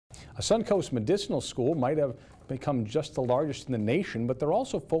A Suncoast medicinal school might have become just the largest in the nation, but they're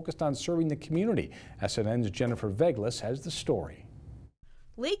also focused on serving the community. SNN's Jennifer Veglas has the story.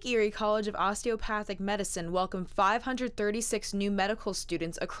 Lake Erie College of Osteopathic Medicine welcomed 536 new medical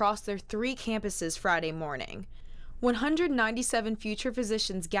students across their 3 campuses Friday morning. 197 future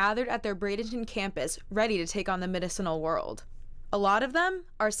physicians gathered at their Bradenton campus, ready to take on the medicinal world. A lot of them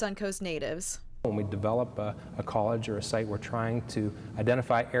are Suncoast natives. When we develop a college or a site, we're trying to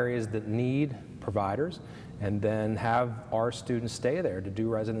identify areas that need providers and then have our students stay there to do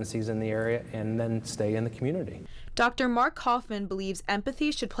residencies in the area and then stay in the community. Dr. Mark Kaufman believes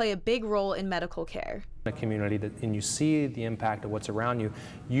empathy should play a big role in medical care. In a community and you see the impact of what's around you,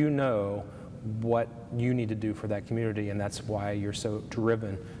 you know what you need to do for that community, and that's why you're so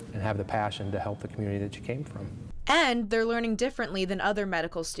driven and have the passion to help the community that you came from. And they're learning differently than other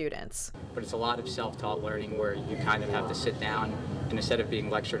medical students. But it's a lot of self-taught learning where you kind of have to sit down and instead of being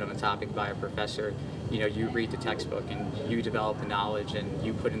lectured on a topic by a professor, you read the textbook and you develop the knowledge and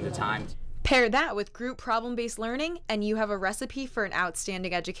you put in the time. Pair that with group problem-based learning and you have a recipe for an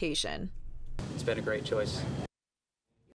outstanding education. It's been a great choice.